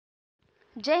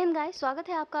जय हिंद गाइस, स्वागत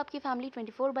है आपका आपकी फैमिली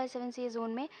 24/7 सी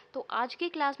जोन में। तो आज की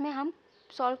क्लास में हम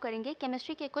सॉल्व करेंगे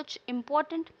केमिस्ट्री के कुछ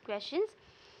इम्पॉर्टेंट क्वेश्चंस।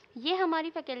 ये हमारी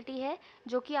फैकल्टी है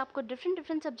जो कि आपको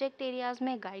डिफरेंट सब्जेक्ट एरियाज़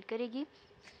में गाइड करेगी।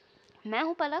 मैं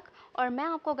हूँ पलक और मैं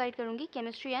आपको गाइड करूँगी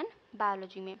केमिस्ट्री एंड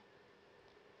बायोलॉजी में।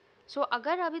 सो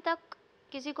अगर अभी तक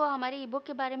किसी को हमारी ई बुक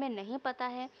के बारे में नहीं पता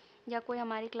है या कोई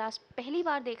हमारी क्लास पहली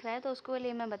बार देख रहा है तो उसके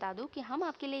लिए मैं बता दूँ कि हम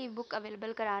आपके लिए ई बुक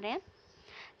अवेलेबल करा रहे हैं,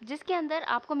 जिसके अंदर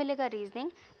आपको मिलेगा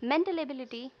reasoning, mental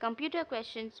ability, computer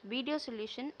questions, video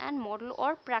solution and model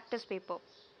और प्रैक्टिस पेपर।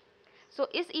 सो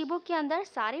इस ई बुक के अंदर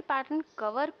सारे पैटर्न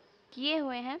कवर किए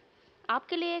हुए हैं।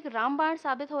 आपके लिए एक रामबाण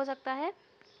साबित हो सकता है।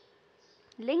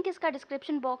 लिंक इसका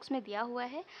डिस्क्रिप्शन बॉक्स में दिया हुआ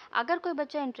है। अगर कोई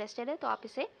बच्चा इंटरेस्टेड है तो आप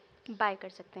इसे बाय कर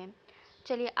सकते हैं।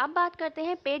 चलिए अब बात करते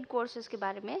हैं पेड कोर्सेज़ के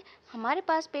बारे में। हमारे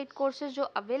पास पेड कोर्सेज़ जो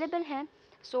अवेलेबल हैं,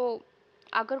 सो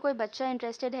अगर कोई बच्चा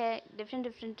इंटरेस्टेड है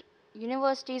डिफरेंट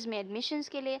यूनिवर्सिटीज़ में एडमिशन्स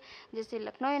के लिए, जैसे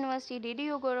Lucknow university,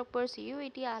 DDU Gorakhpur,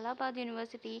 CUET, Allahabad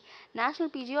university, national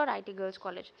PG और IT girls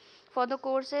college, for the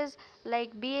courses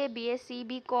like BA, BSc,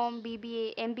 BCom,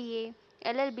 BBA, MBA,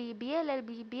 LLB,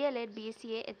 BLLB, BLEd,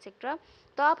 BCA etcetera,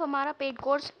 तो आप हमारा पेड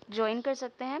कोर्स ज्वाइन कर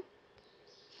सकते हैं।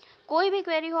 कोई भी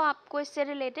क्वेरी हो आपको इससे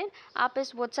रिलेटेड, आप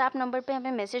इस व्हाट्सएप नंबर पे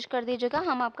हमें मैसेज कर दीजिएगा,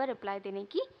 हम आपका रिप्लाई देने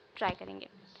की ट्राई करेंगे।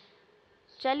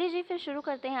 चलिए जी, फिर शुरू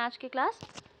करते हैं आज की class.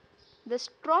 The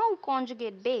strong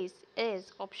conjugate base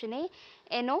is option A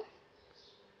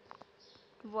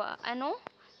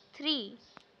NO3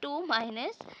 2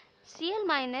 minus Cl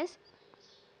minus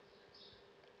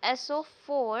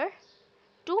SO4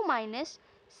 2 minus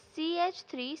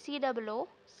CH3 COO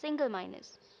single minus.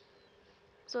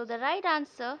 So the right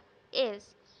answer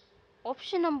is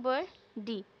option number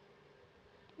D,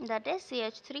 that is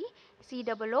CH3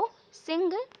 COO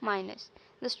single minus.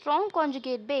 The strong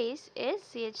conjugate base is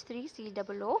CH3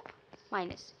 COO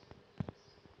minus.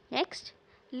 Next,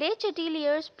 Le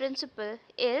Chatelier's principle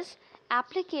is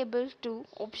applicable to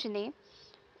option A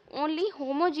only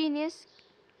homogeneous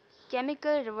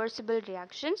chemical reversible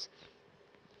reactions,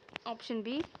 option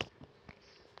B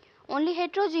only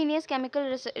heterogeneous chemical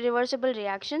reversible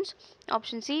reactions,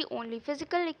 option C only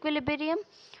physical equilibrium,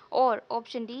 or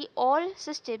option D all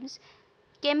systems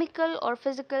chemical or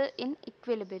physical in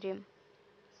equilibrium.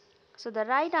 So the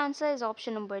right answer is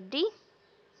option number D,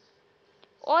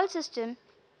 all system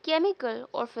chemical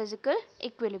or physical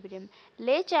equilibrium.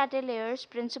 Le Chatelier's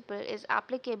principle is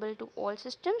applicable to all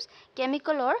systems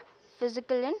chemical or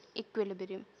physical in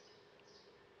equilibrium.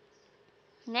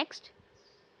 Next,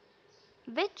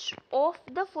 which of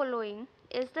the following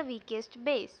is the weakest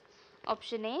base?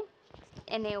 Option A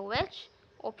NaOH,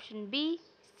 option B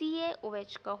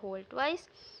CaOH का whole twice,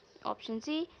 option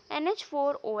C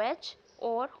NH4OH,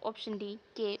 or option D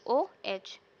KOH.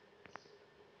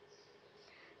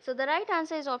 So the right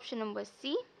answer is option number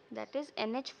C, that is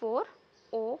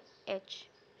NH4OH.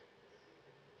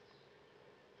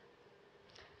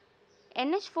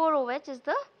 NH4OH is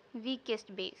the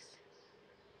weakest base.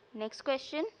 Next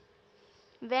question.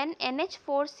 When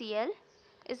NH4Cl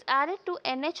is added to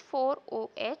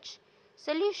NH4OH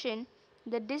solution,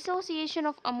 the dissociation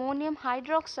of ammonium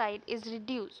hydroxide is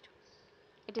reduced.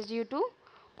 It is due to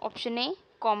option A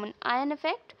common ion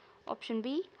effect, option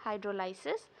B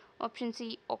hydrolysis, option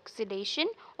C oxidation,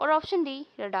 or option D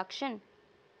reduction.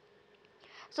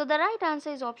 So the right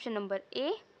answer is option number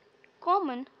A,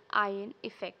 common ion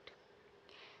effect.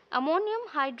 Ammonium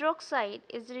hydroxide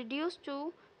is reduced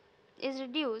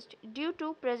due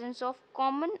to presence of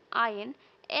common ion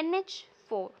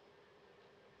NH4.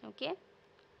 Okay.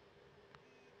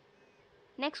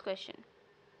 Next question.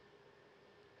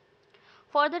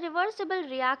 For the reversible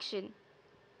reaction,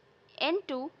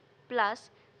 N2 plus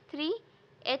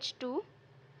 3H2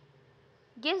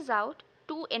 gives out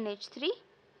 2NH3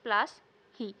 plus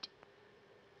heat.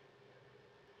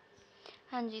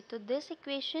 हाँ जी, तो this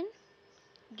equation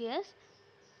gives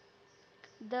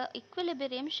the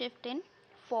equilibrium shift in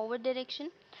forward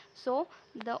direction. So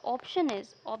the option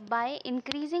is by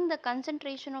increasing the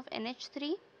concentration of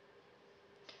NH3,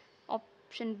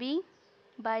 option B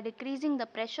by decreasing the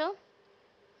pressure,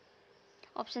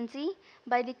 option C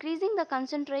by decreasing the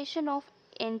concentration of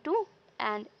N2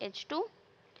 and H2,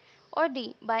 or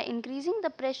D by increasing the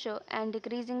pressure and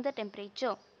decreasing the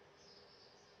temperature.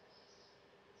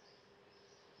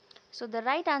 So the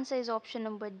right answer is option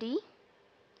number D,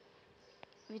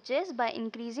 which is by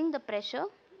increasing the pressure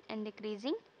and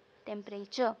decreasing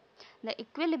temperature. The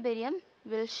equilibrium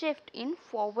will shift in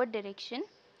forward direction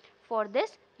for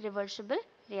this reversible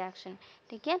reaction.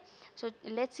 Okay? So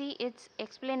let's see its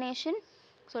explanation.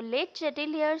 So Le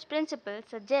Chatelier's principle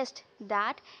suggests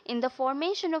that in the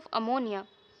formation of ammonia,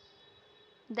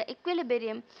 the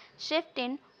equilibrium shift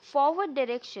in forward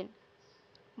direction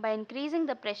by increasing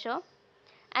the pressure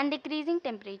and decreasing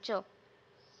temperature.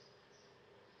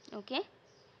 Okay,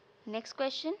 next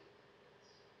question.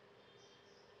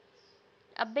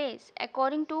 A base,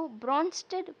 according to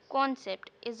Bronsted concept,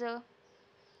 is a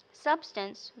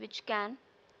substance which can,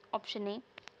 option A,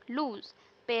 lose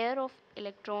pair of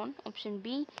electron, option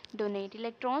B, donate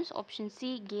electrons, option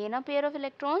C, gain a pair of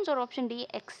electrons, or option D,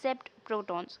 accept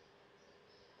protons.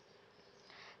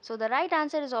 So the right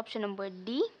answer is option number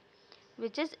D,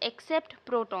 which is accept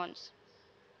protons.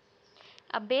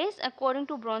 A base, according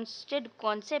to Bronsted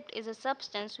concept, is a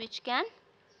substance which can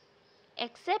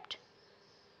accept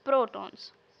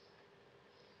protons.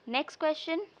 Next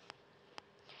question.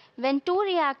 When two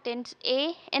reactants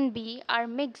A and B are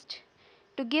mixed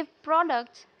to give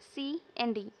products C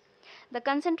and D, the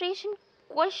concentration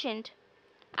quotient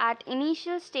at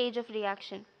initial stage of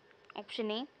reaction,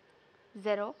 option A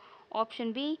 0,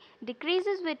 option B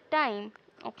decreases with time,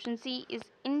 option C is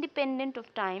independent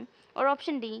of time, or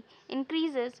option D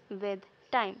increases with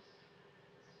time.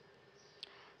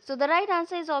 So the right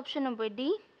answer is option number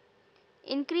D,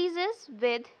 increases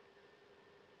with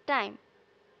time.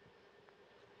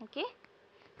 Okay,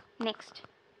 next.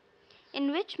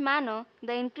 In which manner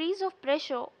the increase of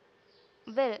pressure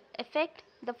will affect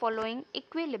the following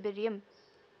equilibrium?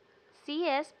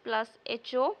 Cs plus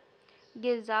HO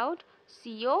gives out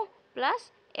CO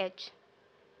plus H.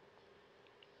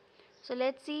 So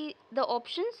let's see the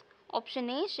options. Option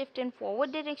A, shift in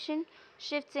forward direction,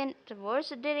 shifts in reverse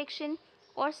direction,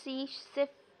 or C,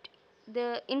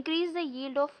 increase the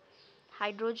yield of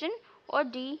hydrogen, or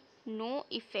D, no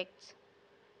effects.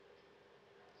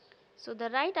 So the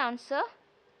right answer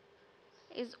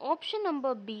is option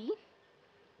number B,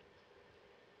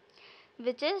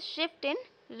 which is shift in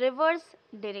reverse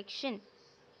direction.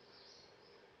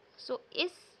 So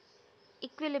इस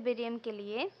equilibrium के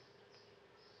लिए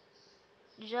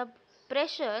जब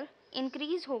pressure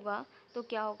increase होगा तो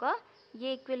क्या होगा,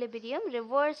 ये equilibrium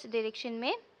reverse direction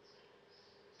में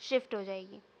शिफ्ट हो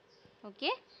जाएगी.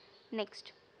 Okay,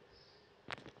 next.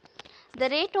 The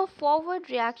rate of forward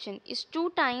reaction is 2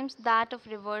 times that of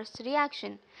reverse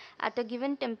reaction at a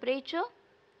given temperature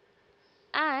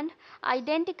and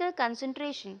identical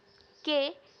concentration.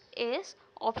 K is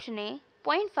option A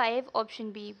 0.5,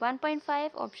 option B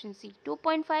 1.5, option C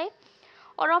 2.5,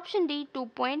 or option D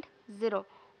 2.0.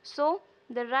 So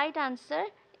the right answer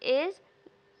is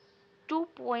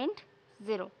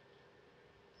 2.0.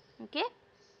 Okay.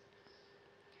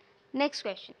 Next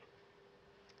question.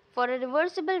 For a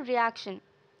reversible reaction,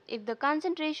 if the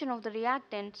concentration of the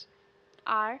reactants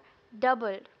are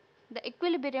doubled, the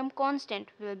equilibrium constant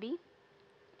will be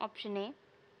option A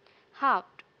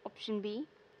halved, option B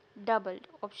doubled,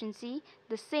 option C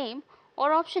the same,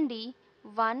 or option D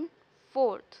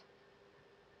 1/4.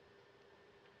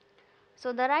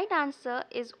 So the right answer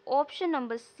is option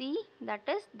number C, that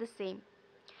is the same.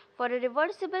 For a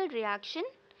reversible reaction,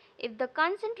 if the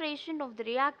concentration of the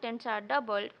reactants are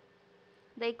doubled,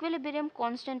 the equilibrium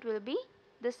constant will be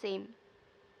the same.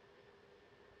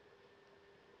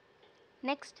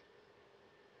 Next.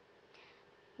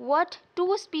 What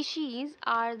two species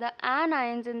are the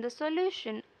anions in the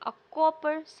solution of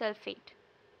copper sulfate?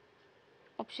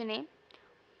 Option A,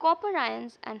 copper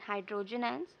ions and hydrogen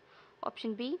ions.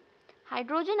 Option B,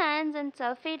 hydrogen ions and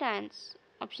sulfate ions.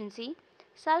 Option C,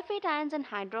 sulfate ions and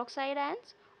hydroxide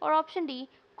ions. Or option D,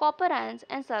 copper ions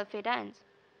and sulfate ions.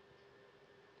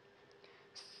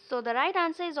 So the right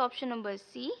answer is option number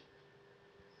C,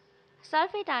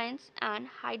 sulfate ions and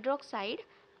hydroxide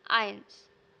ions.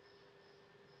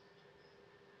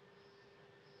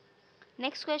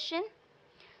 Next question.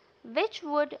 Which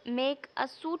would make a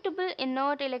suitable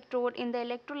inert electrode in the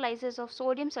electrolysis of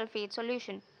sodium sulfate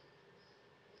solution?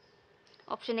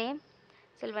 Option A,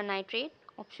 silver nitrate.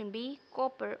 Option B,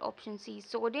 copper. Option C,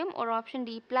 sodium. Or option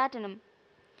D, platinum.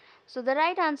 So the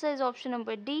right answer is option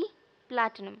number D,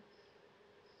 platinum.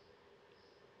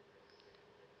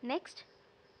 Next.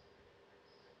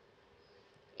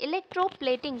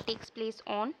 Electroplating takes place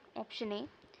on, option A,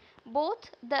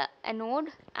 both the anode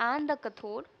and the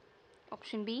cathode.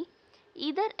 Option B,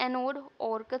 either anode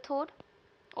or cathode.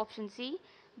 Option C,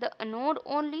 the anode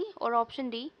only, or option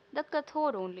D, the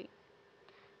cathode only.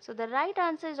 So the right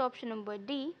answer is option number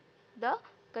D, the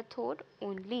cathode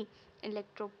only.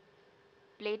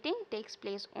 Electroplating takes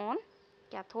place on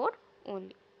cathode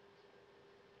only.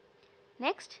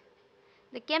 Next,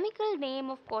 the chemical name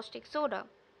of caustic soda.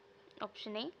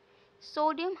 Option A,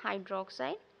 sodium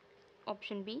hydroxide.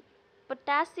 Option B,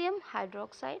 potassium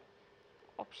hydroxide.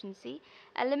 Option C,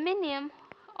 aluminium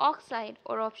oxide.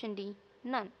 Or option D,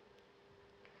 none.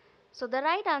 So the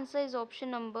right answer is option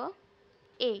number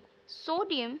A,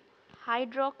 sodium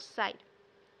hydroxide.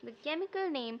 The chemical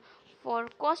name for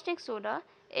caustic soda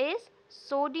is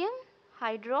sodium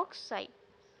hydroxide.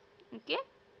 Okay.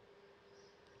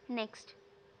 Next,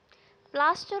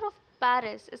 plaster of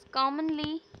Paris is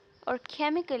commonly or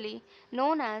chemically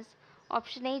known as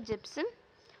option A, gypsum,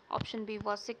 option B,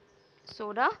 caustic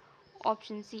soda,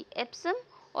 option C, Epsom,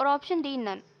 or option D,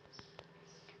 none.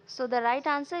 So the right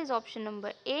answer is option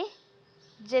number A,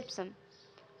 gypsum.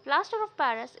 Plaster of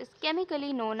Paris is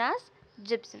chemically known as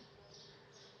gypsum.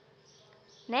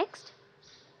 Next,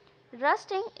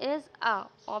 rusting is a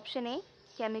option A,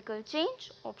 chemical change,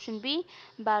 option B,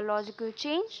 biological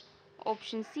change,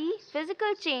 option C,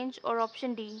 physical change, or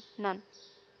option D, none.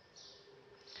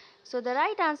 So the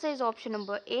right answer is option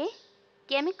number A,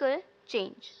 chemical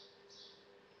change.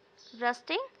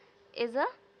 Rusting is a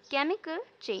chemical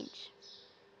change.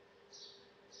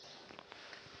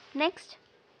 Next,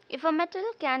 if a metal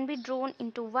can be drawn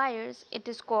into wires, it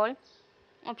is called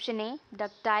option A,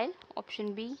 ductile,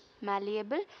 option B,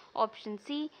 malleable, option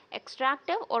C,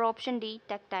 extractive, or option D,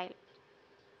 tactile.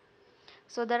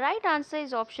 So the right answer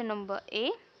is option number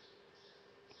A,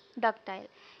 ductile.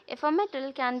 If a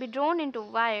metal can be drawn into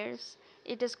wires,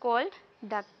 it is called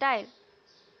ductile.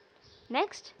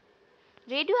 Next,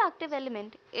 radioactive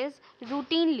element is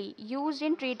routinely used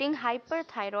in treating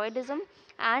hyperthyroidism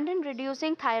and in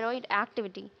reducing thyroid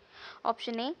activity.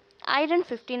 Option A, iron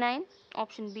 59,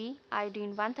 option B,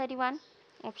 iodine 131,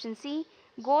 option C,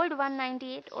 gold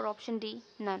 198, or option D,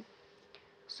 none.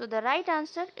 So the right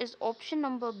answer is option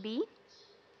number B,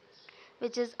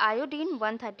 which is iodine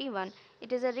 131.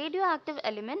 It is a radioactive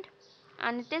element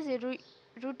and it is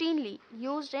routinely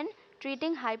used in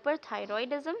treating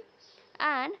hyperthyroidism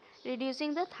and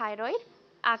reducing the thyroid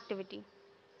activity.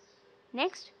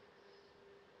 Next,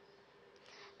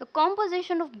 the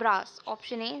composition of brass,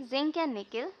 option A, zinc and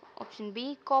nickel, option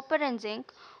B, copper and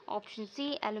zinc, option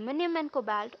C, aluminum and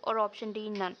cobalt, or option D,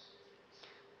 none.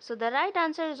 So the right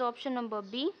answer is option number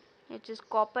B, which is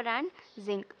copper and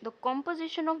zinc. The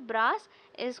composition of brass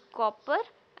is copper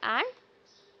and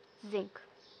zinc.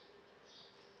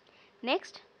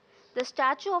 Next, the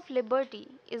Statue of Liberty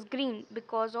is green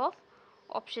because of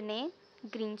option A,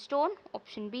 green stone,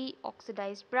 option B,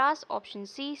 oxidized brass, option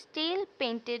C, steel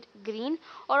painted green,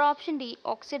 or option D,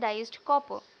 oxidized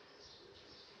copper.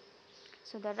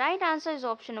 So the right answer is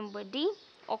option number D,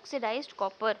 oxidized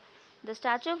copper. The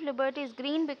Statue of Liberty is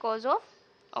green because of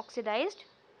oxidized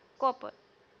copper.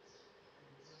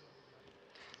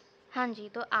 हाँ जी,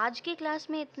 तो आज की class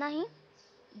में इतना ही।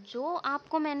 जो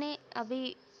आपको मैंने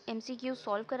अभी MCQ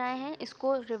सॉल्व कराए हैं,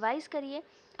 इसको रिवाइज़ करिए।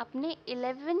 अपने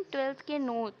 11th-12th के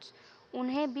नोट्स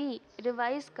उन्हें भी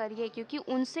रिवाइज़ करिए, क्योंकि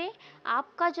उनसे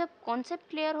आपका जब कॉन्सेप्ट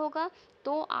क्लियर होगा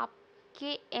तो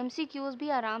आपके MCQs भी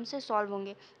आराम से सॉल्व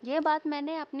होंगे। ये बात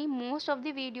मैंने अपनी मोस्ट ऑफ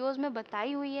द वीडियोस में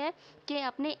बताई हुई है कि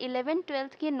अपने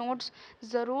 11th-12th के नोट्स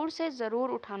ज़रूर से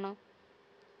ज़रूर उठाना,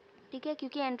 ठीक है,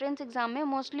 क्योंकि एंट्रेंस एग्ज़ाम में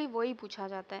मोस्टली वही पूछा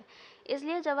जाता है।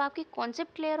 इसलिए जब आपके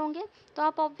कॉन्सेप्ट क्लियर होंगे तो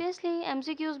आप ऑब्वियसली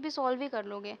MCQs भी सॉल्व ही कर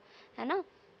लोगे, है ना।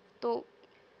 तो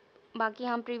बाकी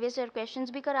हम प्रीवियस ईयर क्वेश्चंस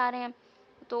भी करा रहे हैं,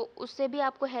 तो उससे भी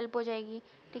आपको हेल्प हो जाएगी,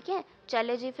 ठीक है।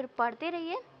 चले जी, फिर पढ़ते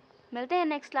रहिए, मिलते हैं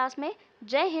नेक्स्ट क्लास में।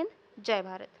 जय हिंद, जय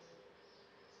भारत।